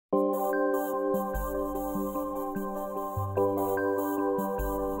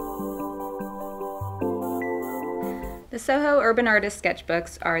The SoHo Urban Artist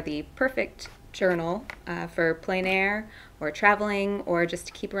Sketchbooks are the perfect journal for plein air or traveling or just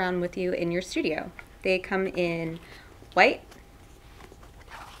to keep around with you in your studio. They come in white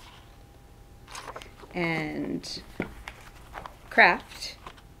and kraft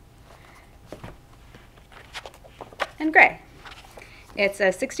and gray. It's a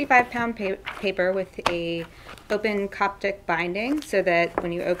 65-pound paper with a open Coptic binding so that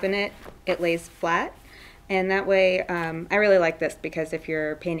when you open it, it lays flat. And that way, I really like this because if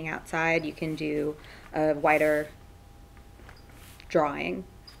you're painting outside, you can do a wider drawing.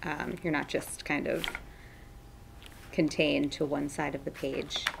 You're not just kind of contained to one side of the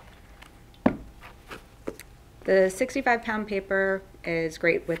page. The 65-pound paper is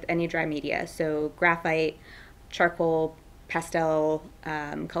great with any dry media, so graphite, charcoal, pastel,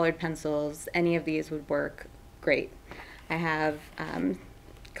 colored pencils, any of these would work great. I have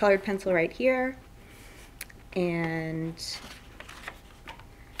colored pencil right here and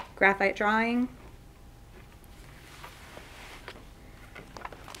graphite drawing.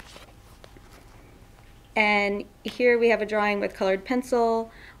 And here we have a drawing with colored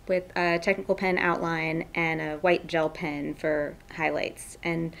pencil, with a technical pen outline, and a white gel pen for highlights.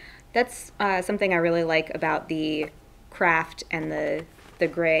 And that's something I really like about the kraft and the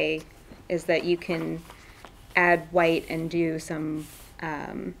gray, is that you can add white and do some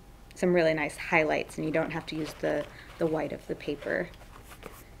really nice highlights, and you don't have to use the white of the paper.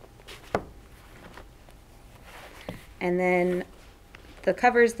 And then the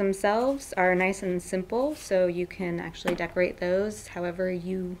covers themselves are nice and simple, so you can actually decorate those however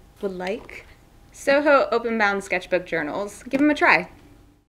you would like. SoHo Open Bound Sketchbook Journals. Give them a try.